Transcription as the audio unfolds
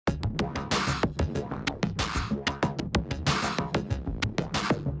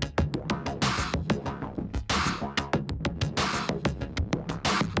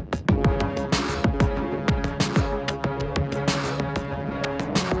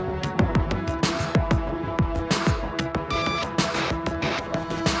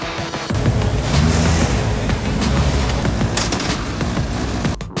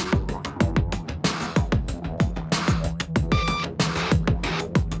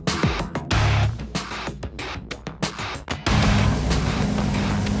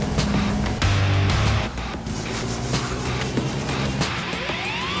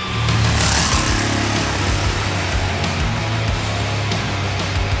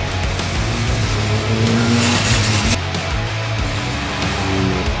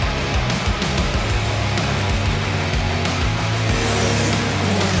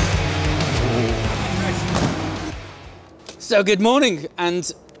So good morning,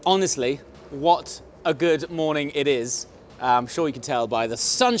 and honestly, what a good morning it is. I'm sure you can tell by the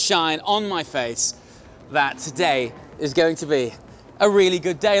sunshine on my face that today is going to be a really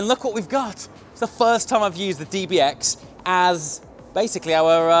good day. And look what we've got. It's the first time I've used the DBX as basically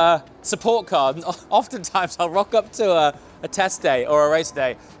our support car. And oftentimes I'll rock up to a test day or a race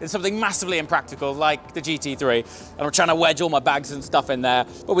day in something massively impractical like the GT3, and I'm trying to wedge all my bags and stuff in there.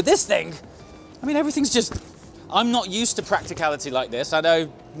 But with this thing, I mean, everything's just, I'm not used to practicality like this. I know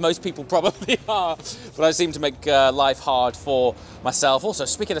most people probably are, but I seem to make life hard for myself. Also,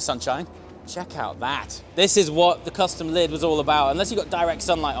 speaking of sunshine, check out that. This is what the custom lid was all about. Unless you've got direct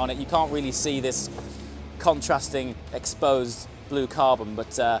sunlight on it, you can't really see this contrasting exposed blue carbon.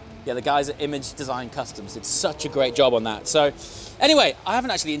 But yeah, the guys at Image Design Customs did such a great job on that. So anyway, I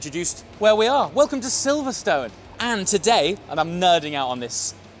haven't actually introduced where we are. Welcome to Silverstone. And today, and I'm nerding out on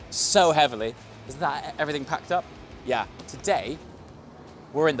this so heavily, is that everything packed up? Yeah, today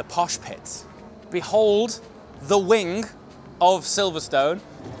we're in the posh pits. Behold the wing of Silverstone.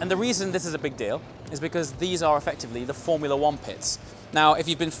 And the reason this is a big deal is because these are effectively the Formula One pits. Now, if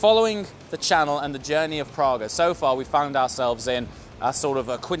you've been following the channel and the journey of Praga, so far we found ourselves in a sort of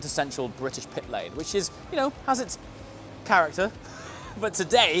a quintessential British pit lane, which is, you know, has its character. But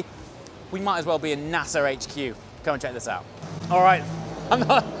today, we might as well be in NASA HQ. Come and check this out. All right,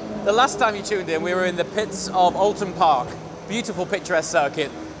 the last time you tuned in, we were in the pits of Oulton Park. Beautiful picturesque circuit,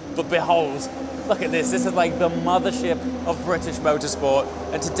 but behold, look at this. This is like the mothership of British motorsport.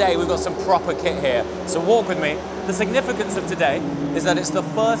 And today we've got some proper kit here. So walk with me. The significance of today is that it's the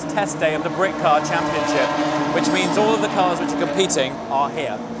first test day of the Brit Car Championship, which means all of the cars which are competing are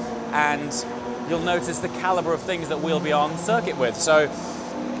here. And you'll notice the caliber of things that we'll be on circuit with. So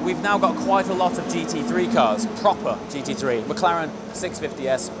we've now got quite a lot of GT3 cars, proper GT3. McLaren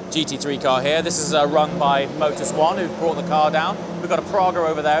 650S GT3 car here. This is run by Motor1, who brought the car down. We've got a Praga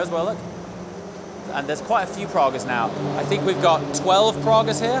over there as well, look. And there's quite a few Pragas now. I think we've got 12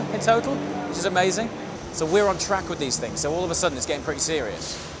 Pragas here in total, which is amazing. So we're on track with these things. So all of a sudden it's getting pretty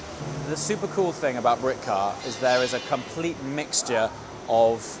serious. The super cool thing about Britcar is there is a complete mixture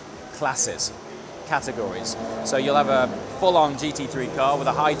of classes, categories. So you'll have a full-on GT3 car with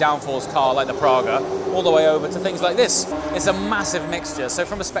a high downforce car like the Praga, all the way over to things like this. It's a massive mixture. So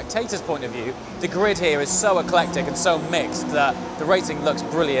from a spectator's point of view, the grid here is so eclectic and so mixed that the racing looks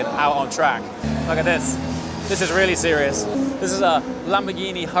brilliant out on track. Look at this. This is really serious. This is a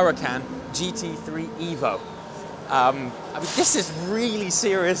Lamborghini Huracan GT3 Evo. I mean, this is really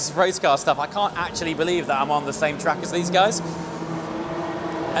serious race car stuff. I can't actually believe that I'm on the same track as these guys.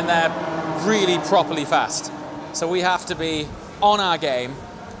 And they're really properly fast. So we have to be on our game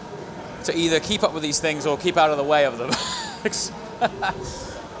to either keep up with these things or keep out of the way of them.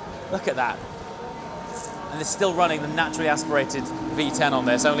 Look at that. And it's still running the naturally aspirated V10 on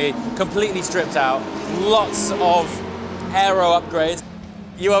this, only completely stripped out. Lots of aero upgrades.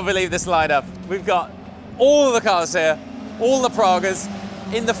 You won't believe this lineup. We've got all of the cars here, all the Pragas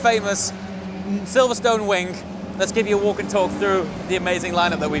in the famous Silverstone wing. Let's give you a walk and talk through the amazing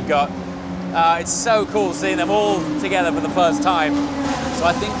lineup that we've got. It's so cool seeing them all together for the first time. So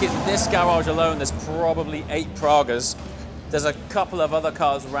I think in this garage alone, there's probably 8 Pragas. There's a couple of other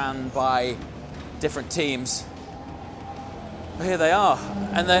cars ran by different teams. But here they are.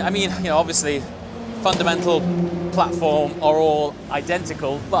 And they, I mean, you know, obviously, fundamental platform are all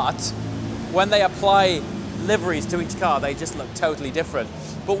identical, but when they apply liveries to each car, they just look totally different.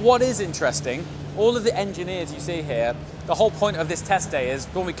 But what is interesting, all of the engineers you see here, the whole point of this test day is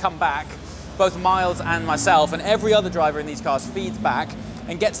when we come back, both Miles and myself and every other driver in these cars feeds back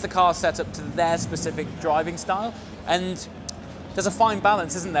and gets the car set up to their specific driving style. And there's a fine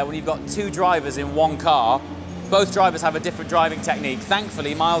balance, isn't there, when you've got 2 drivers in one car. Both drivers have a different driving technique.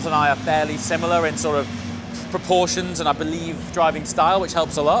 Thankfully, Miles and I are fairly similar in sort of proportions and I believe driving style, which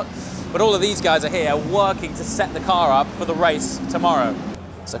helps a lot. But all of these guys are here working to set the car up for the race tomorrow.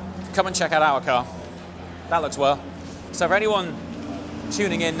 So come and check out our car. That looks well. So for anyone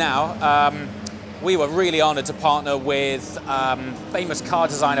tuning in now, we were really honored to partner with famous car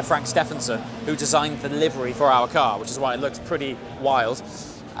designer Frank Stephenson, who designed the livery for our car, which is why it looks pretty wild.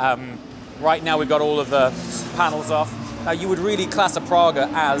 Right now we've got all of the panels off. Now you would really class a Praga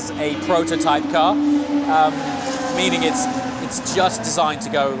as a prototype car, meaning it's just designed to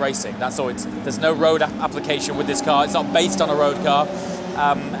go racing. That's all. There's no road application with this car. It's not based on a road car.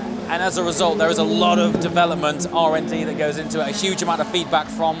 And as a result, there is a lot of development, R&D that goes into it, a huge amount of feedback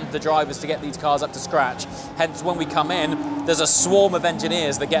from the drivers to get these cars up to scratch. Hence, when we come in, there's a swarm of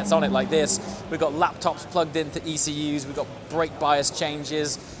engineers that gets on it like this. We've got laptops plugged into ECUs, we've got brake bias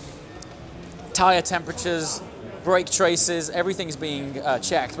changes, tire temperatures, brake traces, everything's being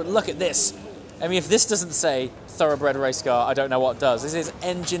checked. But look at this. I mean, if this doesn't say thoroughbred race car, I don't know what does. This is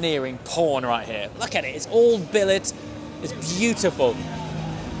engineering porn right here. Look at it, it's all billet, it's beautiful.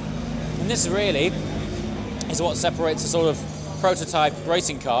 And this really is what separates a sort of prototype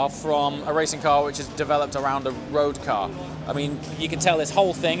racing car from a racing car which is developed around a road car. I mean, you can tell this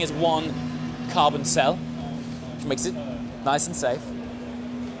whole thing is one carbon cell, which makes it nice and safe,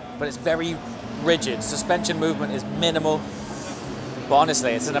 but it's very rigid. Suspension movement is minimal, but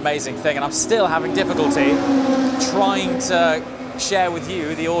honestly, it's an amazing thing, and I'm still having difficulty trying to share with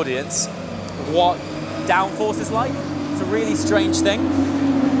you, the audience, what downforce is like. It's a really strange thing.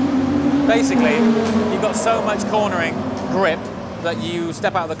 Basically, you've got so much cornering grip that you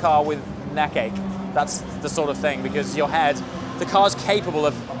step out of the car with neck ache. That's the sort of thing, because your head, the car's capable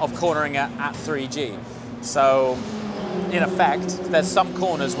of cornering at 3G. So, in effect, there's some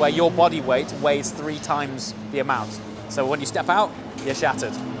corners where your body weight weighs 3 times the amount. So when you step out, you're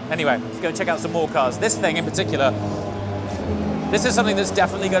shattered. Anyway, let's go check out some more cars. This thing in particular, this is something that's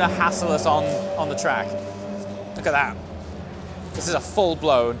definitely going to hassle us on the track. Look at that. This is a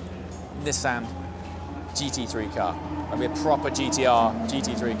full-blown Nissan GT3 car. I mean, a proper GTR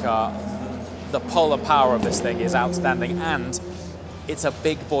GT3 car. The pull and power of this thing is outstanding, and it's a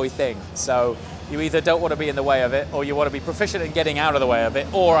big boy thing. So you either don't want to be in the way of it, or you want to be proficient in getting out of the way of it,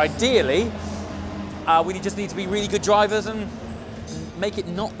 or ideally, we just need to be really good drivers and make it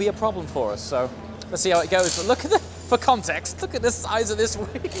not be a problem for us. So let's see how it goes. But look at for context, look at the size of this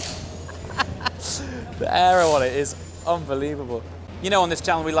wing. The aero on it is unbelievable. You know, on this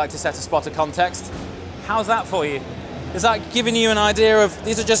channel we like to set a spot of context. How's that for you? Is that giving you an idea of,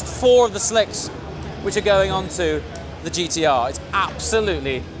 these are just 4 of the slicks which are going onto the GTR. It's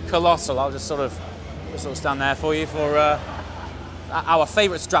absolutely colossal. I'll just sort of stand there for you for our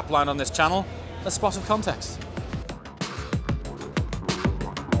favourite strapline on this channel, a spot of context.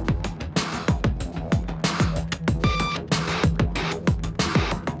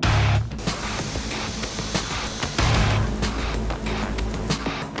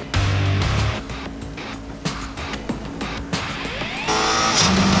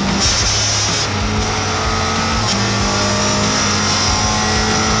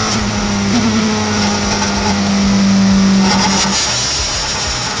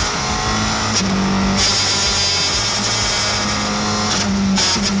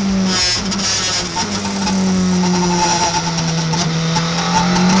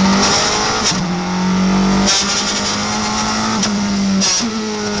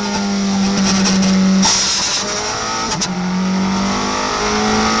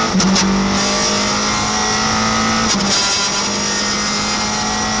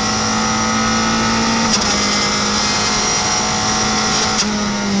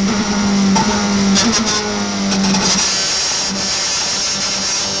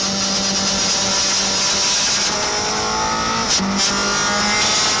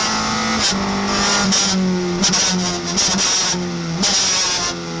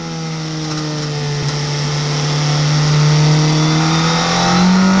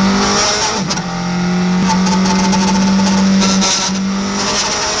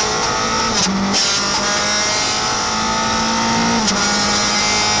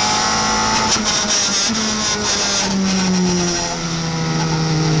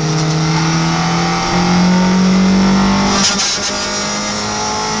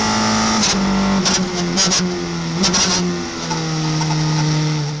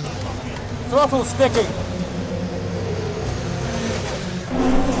 Throttle sticking.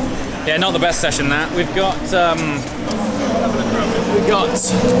 Yeah, not the best session that. We've got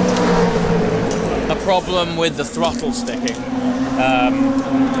a problem with the throttle sticking.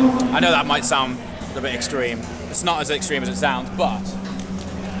 I know that might sound a bit extreme. It's not as extreme as it sounds, but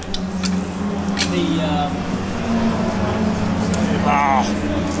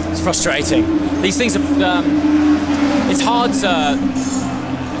it's frustrating. These things are. It's hard to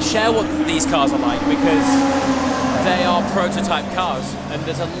share what these cars are like because they are prototype cars, and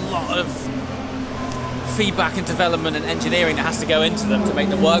there's a lot of feedback and development and engineering that has to go into them to make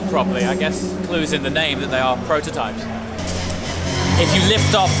them work properly. I guess clues in the name that they are prototypes. If you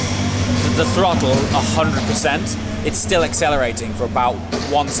lift off the throttle 100%, it's still accelerating for about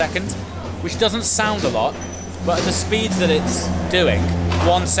 1 second, which doesn't sound a lot, but at the speeds that it's doing,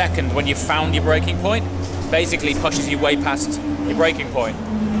 1 second when you've found your braking point basically pushes you way past your braking point.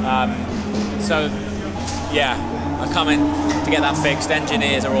 So yeah, I'm coming to get that fixed.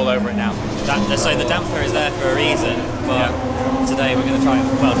 Engineers are all over it now. So the damper is there for a reason, but today we're going to try it,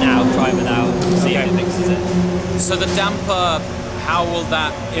 well now, try it without, see if it fixes it. So the damper, how will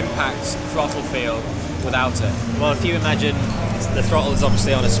that impact throttle feel? without it? Well, if you imagine the throttle is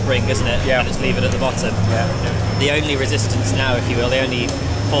obviously on a spring, isn't it? Yeah. And it's levered at the bottom. Yeah. The only resistance now, if you will, the only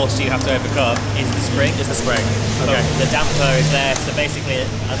force you have to overcome is the spring. Is the spring. Okay. The damper is there to basically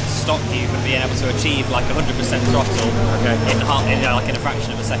stop you from being able to achieve like 100% throttle in a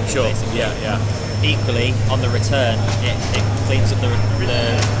fraction of a second. Sure. Basically. Yeah. Equally, on the return, it cleans up the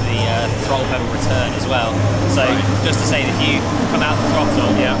throttle pedal return as well. So just to say, if you come out the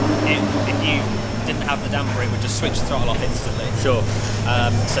throttle, if you didn't have the damper, it would just switch the throttle off instantly. Sure.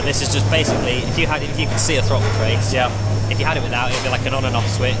 So this is just basically, if you could see a throttle trace. Yeah. If you had it without, it'd be like an on and off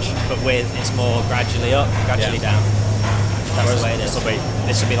switch, but with it's more gradually up, gradually down. That's the way it is.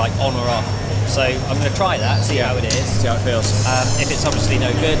 This will be like on or off. So I'm going to try that, see how it is. See how it feels. If it's obviously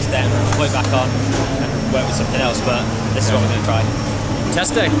no good, then we'll put it back on and work with something else. But this is what we're going to try.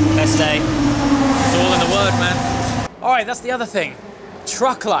 Test day. Test day. It's all in the word, man. All right, that's the other thing.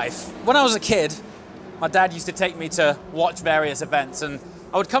 Truck life. When I was a kid, my dad used to take me to watch various events, and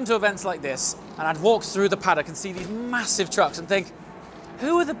I would come to events like this, and I'd walk through the paddock and see these massive trucks and think,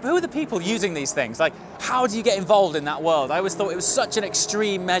 who are the people using these things? Like, how do you get involved in that world? I always thought it was such an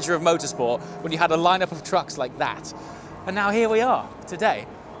extreme measure of motorsport when you had a lineup of trucks like that. And now here we are today.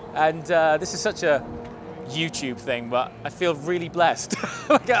 And this is such a YouTube thing, but I feel really blessed.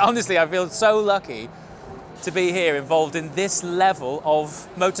 Honestly, I feel so lucky to be here involved in this level of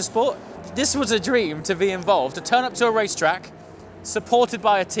motorsport. This was a dream to be involved, to turn up to a racetrack supported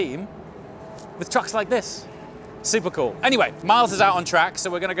by a team with trucks like this. Super cool. Anyway, Miles is out on track, so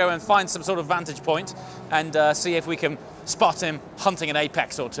we're going to go and find some sort of vantage point and see if we can spot him hunting an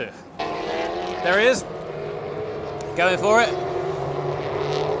apex or two. There he is. Going for it.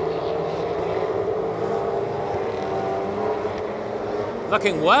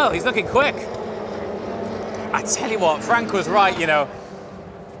 Looking well, he's looking quick. I tell you what, Frank was right, you know.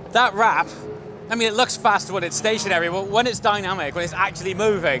 That wrap, I mean, it looks fast when it's stationary, but when it's dynamic, when it's actually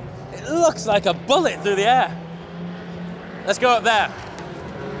moving, it looks like a bullet through the air. Let's go up there.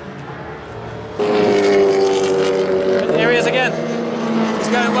 Here he is again. He's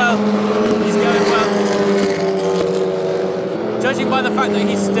going well. He's going well. Judging by the fact that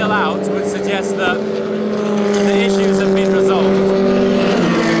he's still out would suggest that the issues have been resolved.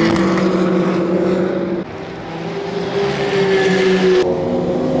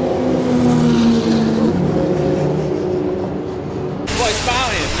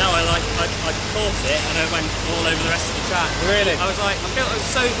 I caught it and I went all over the rest of the track. Really? I was like, I was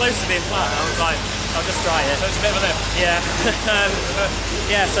so close to being flat. I was like, I'll just try it. So it's a bit of a lift. Yeah.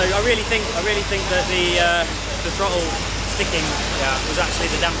 Yeah. So I really think that the throttle sticking was actually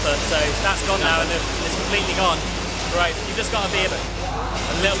the damper. So that's gone now and it's completely gone. Right. You've just got to be a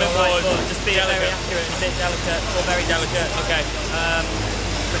little bit more, just be delicate. very accurate, a bit delicate or very delicate. Okay.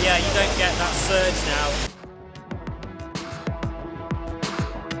 But yeah, you don't get that surge now.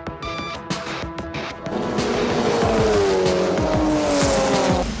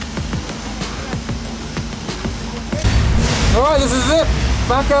 Alright, this is it.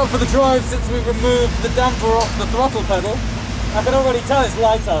 Back out for the drive since we've removed the damper off the throttle pedal. I can already tell it's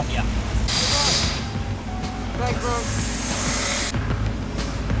lighter. Yeah. Thanks, bro.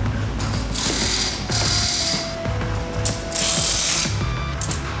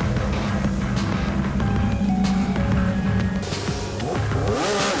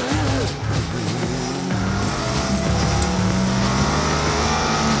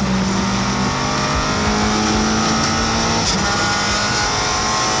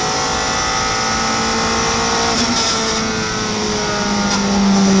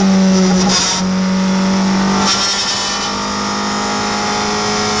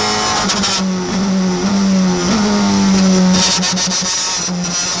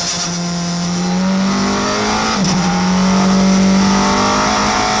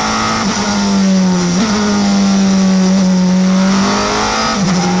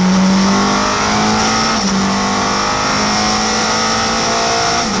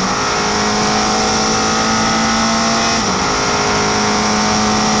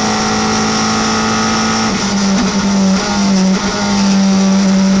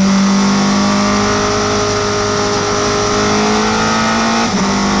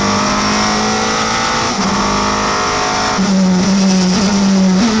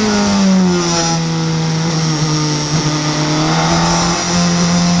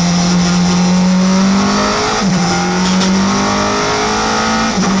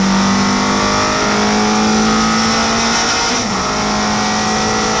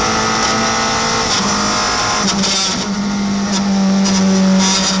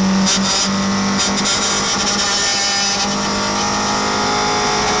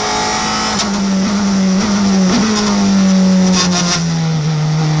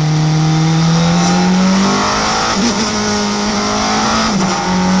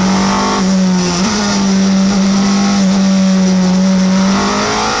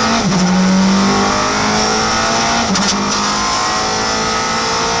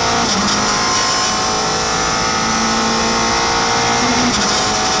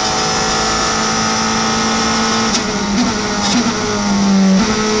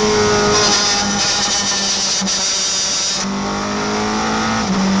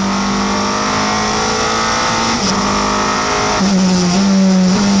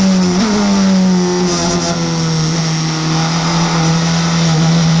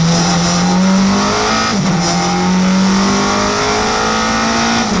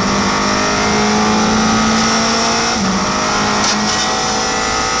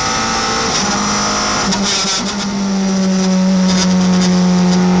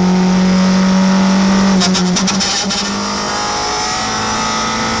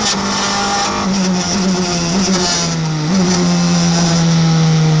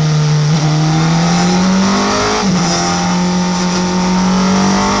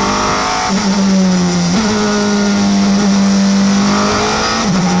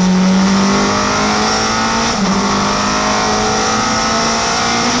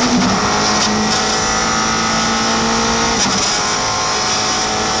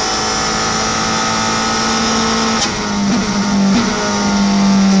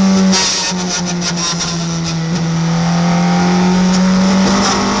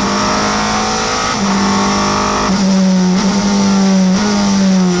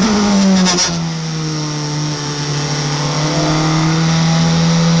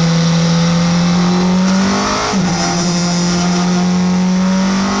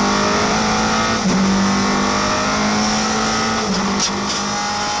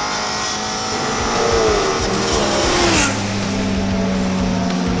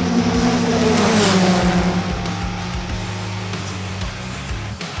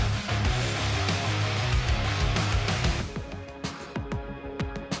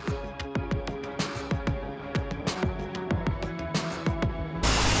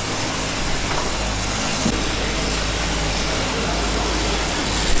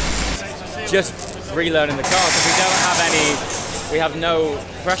 just relearning the car because we don't have any, we have no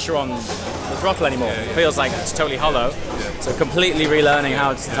pressure on the throttle anymore. It feels like it's totally hollow. So completely relearning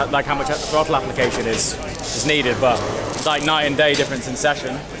how it's, like how much throttle application is needed, but it's like night and day difference in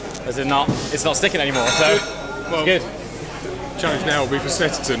session. As in it's not sticking anymore. So well, it's good. Challenge now will be for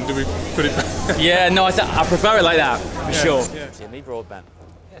Snetterton. Do we put it back? Yeah, no, I prefer it like that for sure. Yeah. Jimmy Broadbent.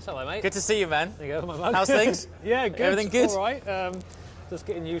 Yes, hello, mate. Good to see you, man. There you go, my mug. How's things? Yeah, good. Everything good? All right. Just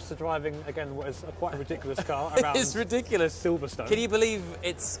getting used to driving again what is quite a ridiculous car around. It's ridiculous. Silverstone. Can you believe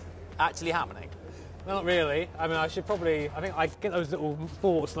it's actually happening? Not really. I mean, I think I get those little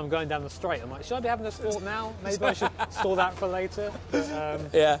thoughts when I'm going down the straight. I'm like, should I be having this thought now? Maybe I should store that for later. But,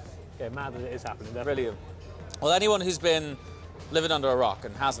 yeah, mad that it is happening. Definitely. Brilliant. Well, anyone who's been living under a rock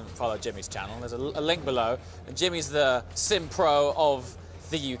and hasn't followed Jimmy's channel, there's a link below. And Jimmy's the sim pro of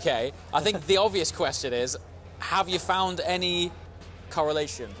the UK. I think the obvious question is, have you found any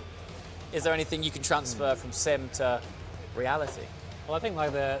correlation? Is there anything you can transfer from sim to reality? Well, I think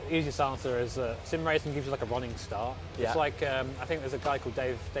like the easiest answer is sim racing gives you like a running start. Yeah. It's like I think there's a guy called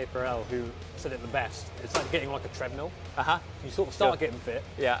Dave Perel who said it the best. It's like getting like a treadmill. You sort of start getting fit,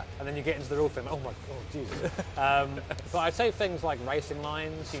 and then you get into the real thing. Oh my god, Jesus! But I'd say things like racing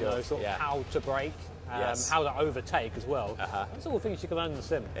lines, you know, sort of how to brake, how to overtake as well. Those are all things you can learn in the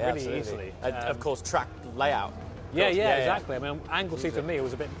sim really easily. And of course, track layout. Yeah, exactly. I mean, angle C for me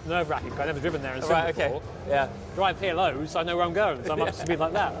was a bit nerve-wracking. I've never driven there in sim before. Yeah. Drive here loads, so I know where I'm going. So I'm up to speed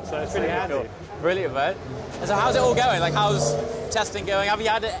like that. So it's really handy. Cool. Brilliant, man. And so how's it all going? Like, how's testing going? Have you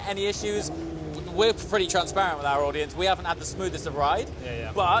had any issues? We're pretty transparent with our audience. We haven't had the smoothest of ride.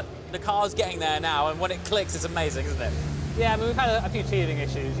 But the car's getting there now, and when it clicks, it's amazing, isn't it? Yeah, I mean, we've had a few teething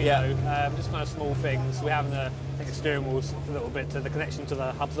issues, you know, just kind of small things. We have I think the steering wheel's a little bit, the connection to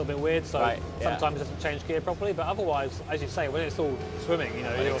the hub's a little bit weird, so sometimes it doesn't change gear properly, but otherwise, as you say, when it's all swimming, you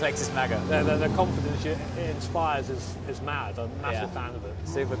know, when it clicks, it's mega. The confidence it inspires is mad. I'm a massive fan of it.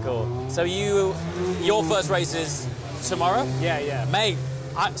 Super cool. So your first race is tomorrow? Yeah. Mate,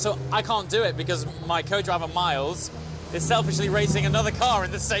 so I can't do it because my co-driver Miles is selfishly racing another car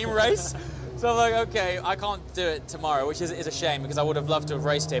in the same race. So I'm like, okay, I can't do it tomorrow, which is a shame because I would have loved to have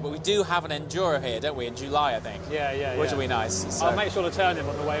raced here. But we do have an Enduro here, don't we, in July, I think? Yeah. Which will be nice. So. I'll make sure to turn him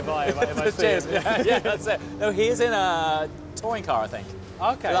on the way by if I see him. Yeah, that's it. No, he is in a touring car, I think.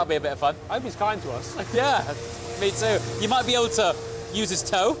 Okay. So that'll be a bit of fun. I hope he's kind to us. Yeah, me too. You might be able to use his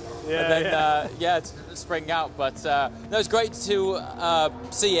toe. And then, spring out. But no, it's great to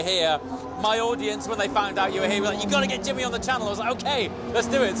see you here. My audience, when they found out you were here, were like, you got to get Jimmy on the channel. I was like, okay, let's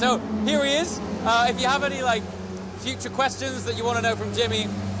do it. So here he is. If you have any like future questions that you want to know from Jimmy,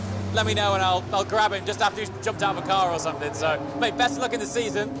 let me know and I'll grab him just after he's jumped out of a car or something. So, mate, best of luck in the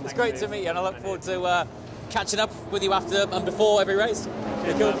season. It's great to meet you, and I look forward to catching up with you after and before every race.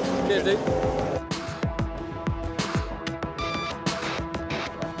 Cool. Cheers, dude.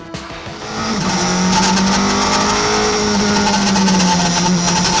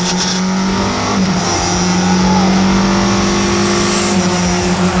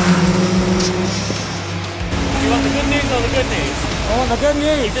 The good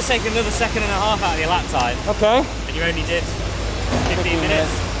news. You've just taken another second and a half out of your lap time. Okay. And you only did 15 minutes.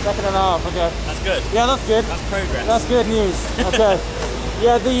 Second and a half, okay. That's good. Yeah, that's good. That's progress. That's good news. Okay.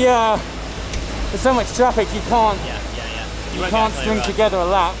 Yeah, there's so much traffic you can't you can't string together a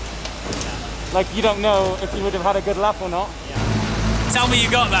lap. Yeah. Like you don't know if you would have had a good lap or not. Yeah. Tell me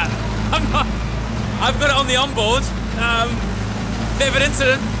you got that. I've got it on the onboard. Bit of an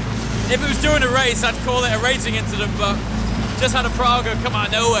incident. If it was during a race, I'd call it a racing incident, but just had a Praga come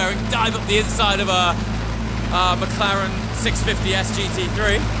out of nowhere and dive up the inside of a McLaren 650S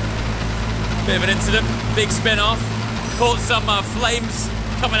GT3. Bit of an incident, big spin off. Caught some flames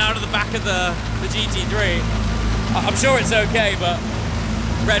coming out of the back of the GT3. I'm sure it's okay, but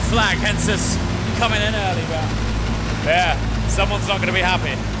red flag, hence us coming in early. But yeah, someone's not going to be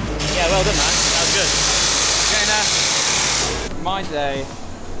happy. Yeah, well done, man. That was good. Getting there. My day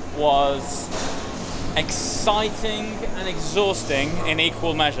was exciting and exhausting in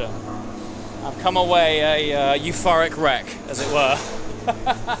equal measure. I've come away a euphoric wreck, as it were.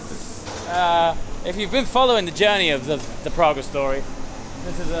 If you've been following the journey of the Praga story,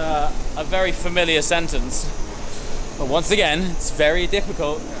 this is a very familiar sentence. But once again, it's very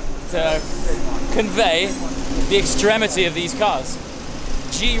difficult to convey the extremity of these cars.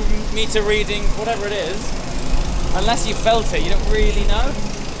 G-meter reading, whatever it is, unless you felt it, you don't really know.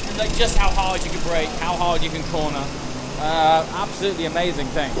 Like just how hard you can brake, how hard you can corner. Absolutely amazing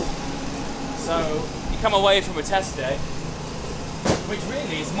thing. So you come away from a test day, which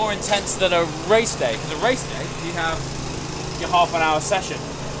really is more intense than a race day. Because a race day, you have your half-an-hour session.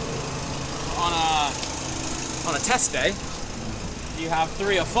 on a test day, you have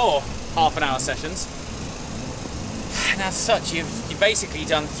 3 or 4 half-an-hour sessions. And as such, you've basically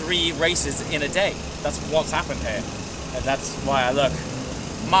done 3 races in a day. That's what's happened here. And that's why I look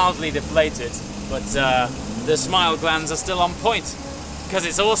mildly deflated, but the smile glands are still on point, because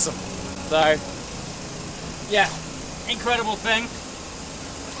it's awesome. So, yeah, incredible thing.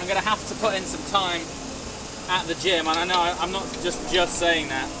 I'm gonna have to put in some time at the gym, and I know I'm not just saying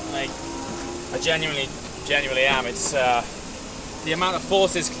that. Like, I genuinely am. It's the amount of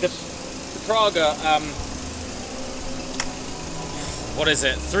forces. The Praga, what is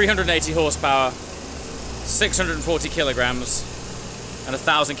it? 380 horsepower, 640 kilograms, and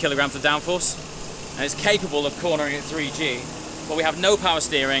 1,000 kilograms of downforce, and it's capable of cornering at 3G. But we have no power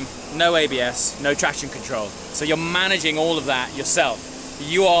steering, no ABS, no traction control. So you're managing all of that yourself.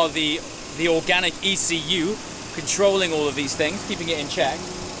 You are the organic ECU controlling all of these things, keeping it in check.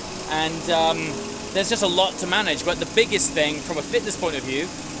 And there's just a lot to manage. But the biggest thing from a fitness point of view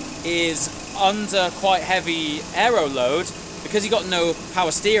is under quite heavy aero load, because you got no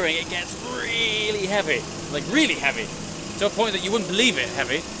power steering, it gets really heavy, like really heavy, to a point that you wouldn't believe it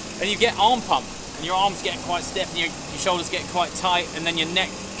heavy. And you get arm pump, and your arms get quite stiff, and your shoulders get quite tight, and then your neck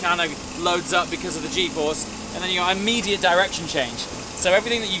kind of loads up because of the G-force, and then you got immediate direction change. So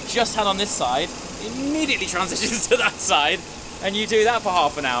everything that you just had on this side immediately transitions to that side, and you do that for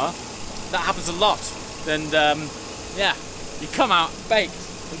half an hour. That happens a lot, and yeah, you come out baked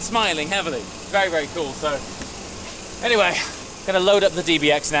and smiling heavily. Very, very cool. So anyway, gonna load up the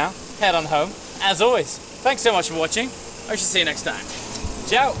DBX now, head on home. As always, thanks so much for watching. I shall see you next time.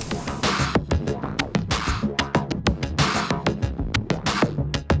 Ciao.